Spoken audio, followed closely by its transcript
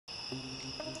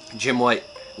Jim White.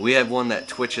 We have one that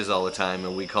twitches all the time,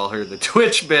 and we call her the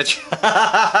Twitch Bitch.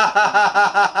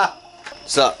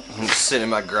 What's up? I'm just sitting in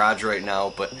my garage right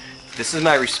now, but this is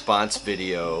my response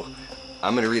video.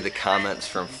 I'm going to read the comments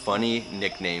from funny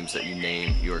nicknames that you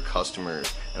name your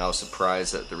customers, and I was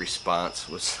surprised that the response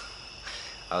was,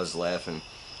 I was laughing.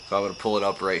 So I'm going to pull it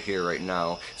up right here, right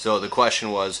now. So the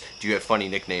question was, do you have funny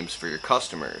nicknames for your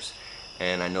customers?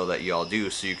 And I know that you all do,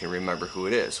 so you can remember who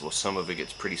it is. Well, some of it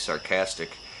gets pretty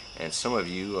sarcastic, and some of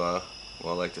you, well,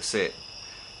 I like to say it.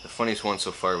 The funniest one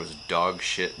so far was Dog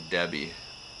Shit Debbie.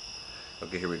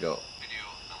 Okay, here we go.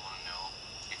 I want to know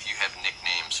if you have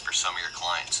nicknames for some of your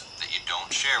clients that you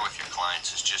don't share with your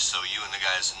clients. It's just so you and the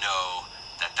guys know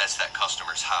that that's that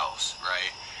customer's house,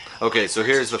 right? Okay, so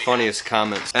here's the funniest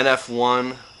comments.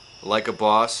 NF1, like a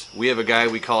boss. We have a guy,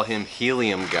 we call him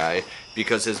Helium Guy,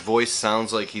 because his voice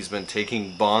sounds like he's been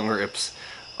taking bong rips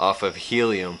off of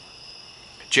helium.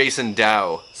 Jason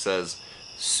Dow says,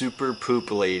 Super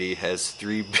Poop Lady has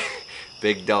 3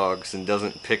 big dogs and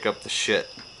doesn't pick up the shit.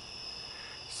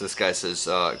 So this guy says,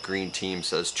 Green Team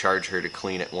says, charge her to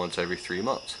clean it once every 3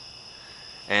 months.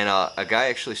 And a guy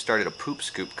actually started a poop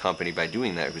scoop company by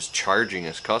doing that. He was charging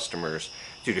his customers,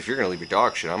 dude, if you're going to leave your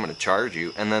dog shit, I'm going to charge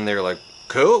you. And then they're like,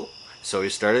 cool. So he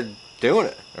started doing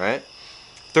it, right?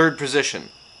 Third position.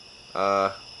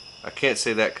 I can't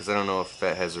say that because I don't know if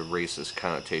that has a racist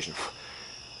connotation.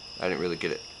 I didn't really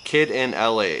get it. Kid in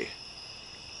LA.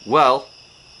 Well,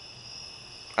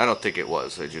 I don't think it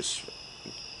was. I just,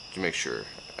 to make sure.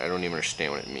 I don't even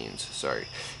understand what it means. Sorry.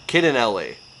 Kid in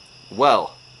LA.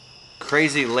 Well,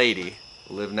 crazy lady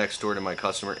lived next door to my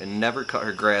customer and never cut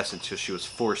her grass until she was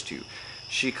forced to.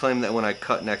 She claimed that when I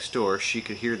cut next door, she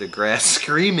could hear the grass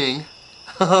screaming.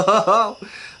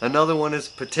 Another one is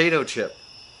Potato Chip.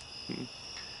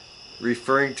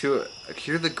 Referring to it,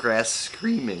 hear the grass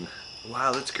screaming.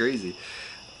 Wow, that's crazy.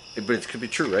 But it could be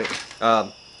true,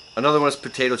 right? Another one is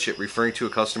Potato Chip, referring to a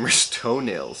customer's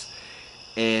toenails.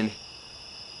 And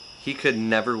he could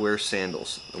never wear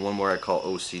sandals. The one where I call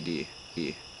OCD.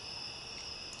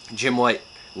 Jim White.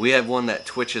 We have one that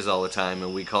twitches all the time,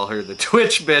 and we call her the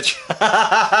Twitch Bitch.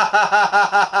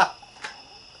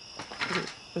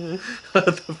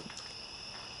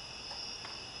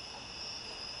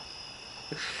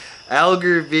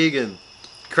 Alger Vegan.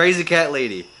 Crazy Cat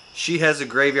Lady. She has a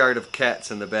graveyard of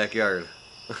cats in the backyard.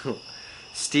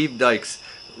 Steve Dykes.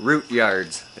 Root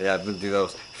Yards. Yeah, I've been through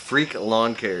those. Freak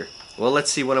Lawn Care. Well,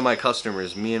 let's see, one of my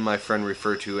customers, me and my friend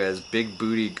refer to as Big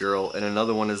Booty Girl, and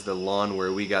another one is the lawn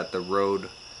where we got the road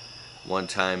one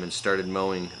time and started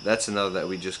mowing. That's another that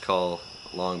we just call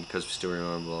long because we still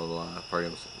remember blah blah blah. Party.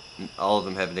 All of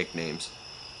them have nicknames.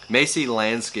 Macy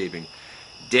Landscaping.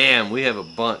 Damn, we have a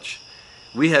bunch.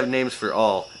 We have names for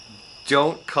all.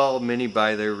 Don't call Minnie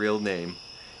by their real name.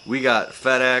 We got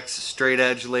FedEx, Straight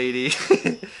Edge Lady,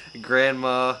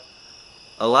 Grandma,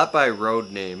 a lot by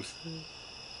road names.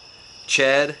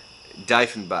 Chad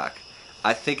Diefenbach.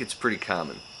 I think it's pretty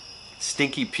common.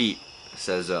 Stinky Pete,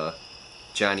 says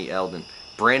Johnny Eldon.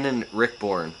 Brandon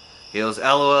Rickborn. He goes,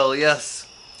 LOL, yes.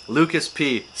 Lucas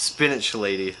P. Spinach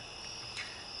Lady.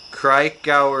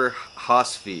 Krykauer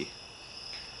Hosfy,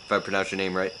 if I pronounce your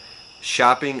name right.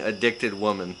 Shopping Addicted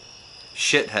Woman.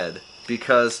 Shithead,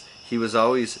 because he was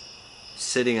always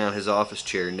sitting on his office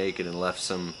chair naked and left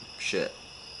some shit.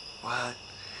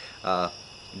 What?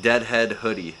 Deadhead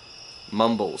Hoodie.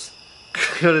 Mumbles.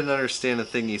 Couldn't understand a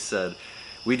thing he said.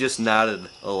 We just nodded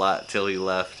a lot till he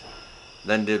left.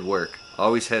 Then did work.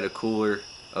 Always had a cooler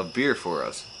of beer for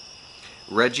us.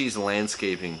 Reggie's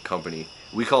Landscaping Company.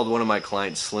 We called one of my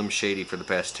clients Slim Shady for the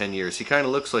past 10 years. He kind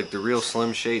of looks like the real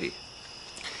Slim Shady.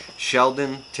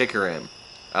 Sheldon Tickeram.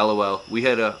 LOL. We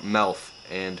had a Melf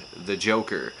and the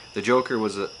Joker. The Joker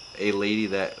was a lady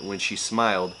that when she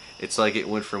smiled, it's like it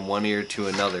went from one ear to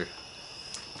another.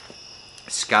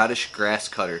 Scottish Grass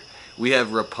Cutter. We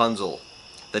have Rapunzel.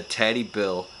 The Tatty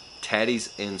Bill.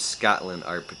 Tatties in Scotland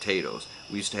are potatoes.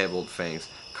 We used to have Old Fangs.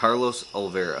 Carlos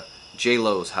Olvera.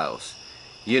 J-Lo's house.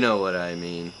 You know what I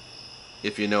mean.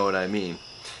 If you know what I mean.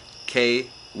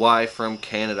 KY from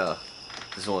Canada.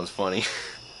 This one's funny.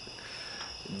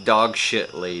 Dog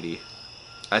Shit Lady.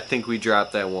 I think we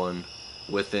dropped that one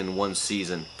within one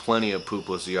season. Plenty of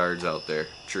poopless yards out there.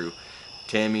 True.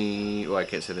 Tammy, I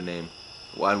can't say the name.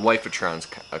 On Wifetron's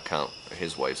account,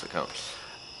 his wife's account.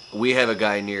 We have a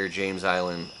guy near James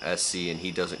Island, SC, and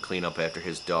he doesn't clean up after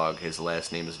his dog. His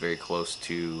last name is very close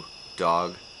to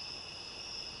Dog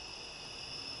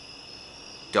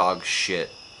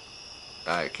Shit.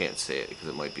 I can't say it because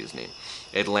it might be his name.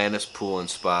 Atlantis Pool and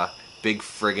Spa. Big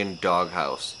friggin'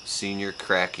 Doghouse. Senior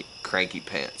Cranky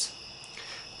Pants.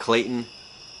 Clayton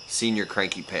Senior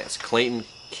Cranky Pants. Clayton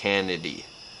Kennedy.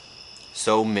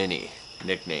 So many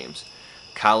nicknames.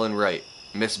 Colin Wright.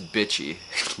 Miss Bitchy.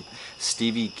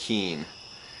 Stevie Keen.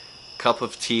 Cup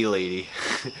of Tea Lady.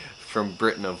 From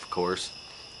Britain, of course.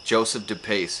 Joseph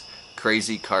DePace.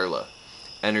 Crazy Carla.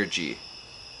 Energy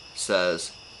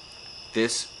says,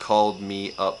 this called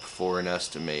me up for an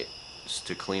estimate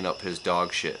to clean up his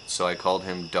dog shit, so I called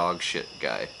him Dog Shit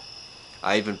Guy.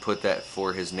 I even put that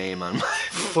for his name on my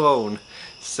phone,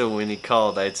 so when he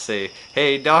called I'd say,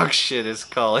 hey, Dog Shit is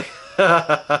calling.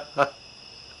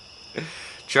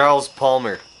 Charles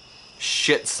Palmer.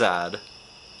 Shit Sad.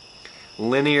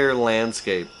 Linear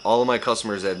Landscape. All of my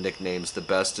customers have nicknames. The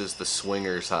best is the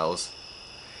Swingers House.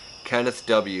 Kenneth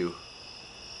W.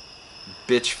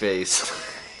 Bitch Face.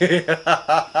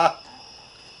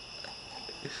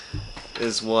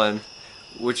 Is one,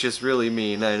 which is really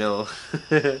mean, I know.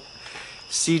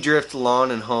 Seadrift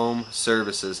Lawn and Home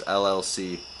Services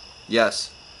LLC.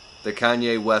 Yes, the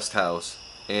Kanye West House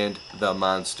and the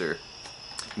Monster.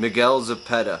 Miguel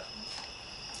Zapeta.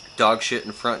 Dog shit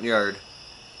in front yard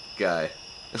guy.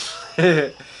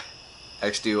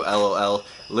 XDO LOL.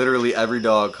 Literally every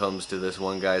dog comes to this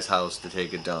one guy's house to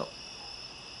take a dump.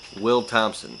 Will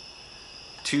Thompson.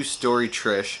 Two-story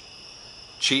Trish.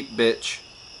 Cheap Bitch.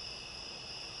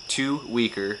 Two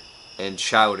Weaker. And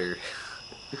Chowder.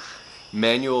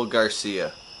 Manuel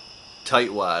Garcia.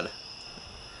 Tightwad.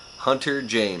 Hunter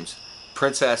James.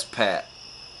 Princess Pat.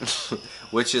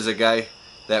 Which is a guy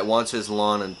that wants his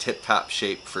lawn in tip-top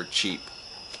shape for cheap.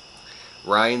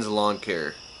 Ryan's Lawn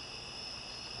Care.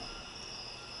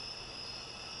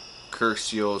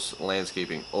 Curcios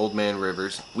Landscaping. Old Man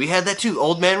Rivers. We had that too.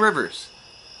 Old Man Rivers.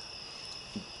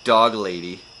 Dog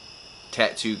Lady.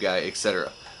 Tattoo Guy,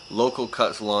 etc. Local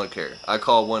Cuts Lawn Care. I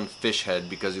call one Fish Head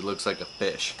because he looks like a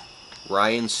fish.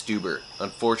 Ryan Stuber.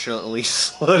 Unfortunately,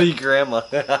 Slutty Grandma.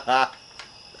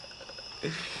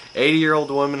 80-year-old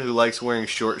woman who likes wearing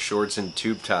short shorts and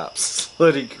tube tops.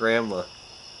 Slutty Grandma.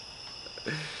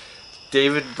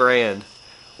 David Brand.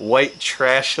 White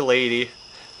Trash Lady.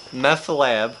 Meth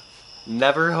Lab.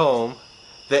 Never Home.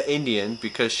 The Indian,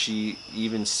 because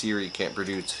even Siri can't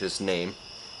produce his name.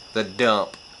 The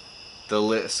Dump. The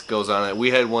list goes on.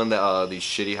 We had one that these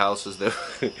shitty houses that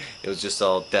it was just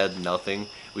all dead nothing.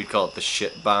 We'd call it the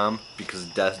shit bomb because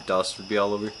dust would be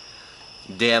all over.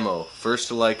 Damo, first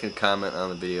to like and comment on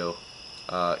the video.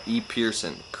 E.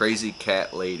 Pearson, Crazy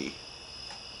Cat Lady.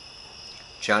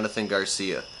 Jonathan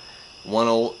Garcia, one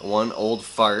old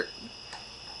fart.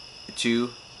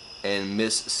 Two, and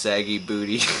Miss Saggy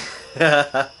Booty.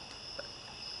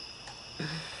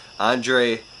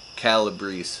 Andre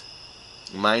Calabrese.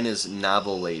 Mine is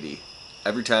Novel Lady.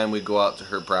 Every time we go out to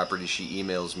her property, she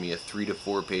emails me a 3 to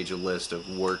 4 page list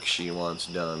of work she wants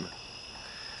done.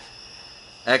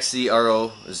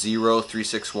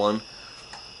 XZRO0361.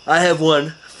 I have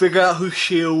one. Figure out who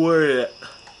she awarded it.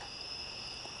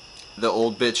 The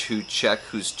old bitch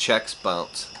whose checks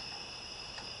bounce.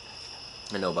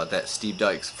 I know about that. Steve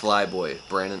Dykes, Flyboy,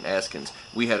 Brandon Askins.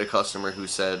 We had a customer who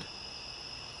said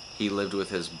he lived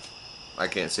with his, I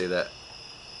can't say that,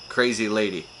 crazy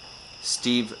lady.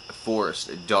 Steve Forrest,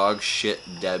 Dog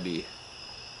Shit Debbie.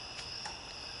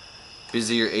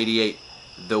 Busier 88,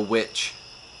 The Witch.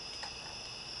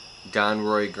 Don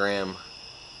Roy Graham.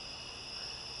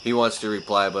 He wants to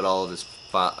reply, but all of his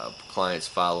clients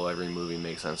follow every move he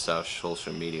makes on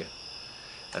social media.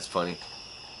 That's funny.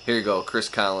 Here you go, Chris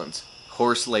Collins.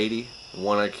 Horse Lady,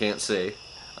 one I can't say.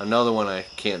 Another one I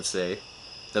can't say.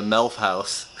 The Melf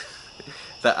House.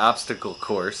 The Obstacle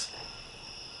Course.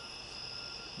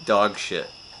 Dog Shit.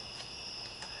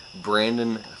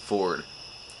 Brandon Ford.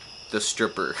 The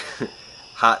Stripper.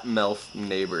 Hot Melf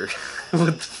Neighbor.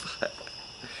 What the fuck?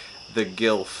 The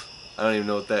Gilf. I don't even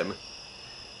know what that means.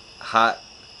 Hot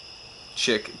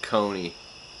Chick Coney.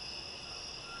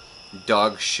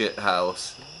 Dog Shit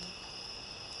House.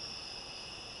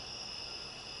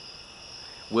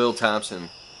 Will Thompson.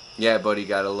 Yeah, buddy,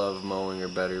 gotta love mowing or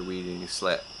better weeding. You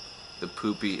slap. The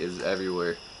poopy is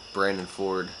everywhere. Brandon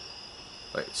Ford.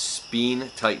 Right. Speen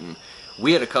Titan.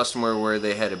 We had a customer where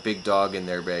they had a big dog in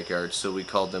their backyard, so we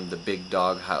called them the Big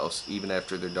Dog House, even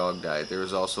after their dog died. There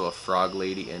was also a Frog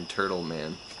Lady and Turtle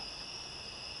Man.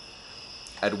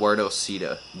 Eduardo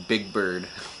Cita. Big Bird.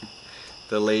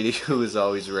 The lady who is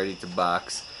always ready to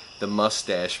box. The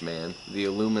Mustache Man. The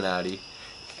Illuminati.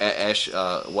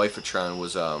 Wifetron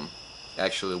was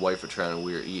actually Wifetron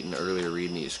we were eating earlier,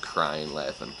 reading these, crying,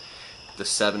 laughing. The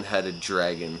Seven-Headed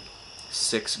Dragon.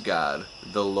 Six God.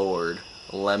 The Lord.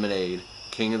 Lemonade.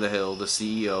 King of the Hill. The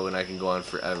CEO, and I can go on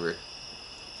forever.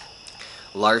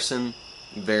 Larson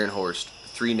Varenhorst.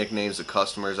 three nicknames of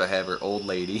customers I have are Old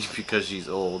Lady because she's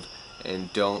old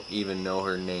and don't even know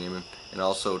her name, and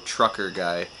also Trucker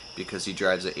Guy because he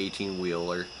drives an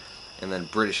 18-wheeler, and then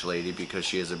British Lady because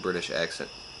she has a British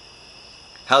accent.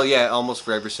 Hell yeah, almost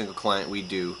for every single client we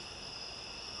do.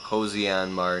 Hoseon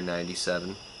Mar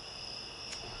 97.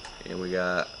 And we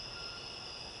got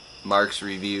Mark's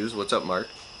Reviews. What's up, Mark?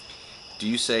 Do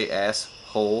you say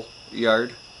asshole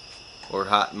yard or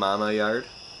hot mama yard?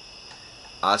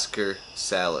 Oscar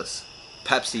Salas.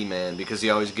 Pepsi Man, because he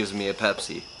always gives me a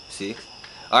Pepsi. See?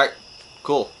 Alright,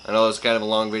 cool. I know it was kind of a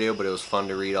long video, but it was fun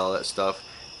to read all that stuff.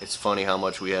 It's funny how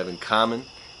much we have in common.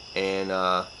 And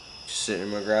just sitting in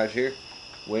my garage here,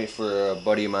 waiting for a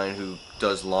buddy of mine who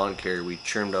does lawn care. We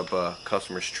trimmed up a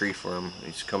customer's tree for him.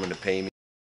 He's coming to pay me.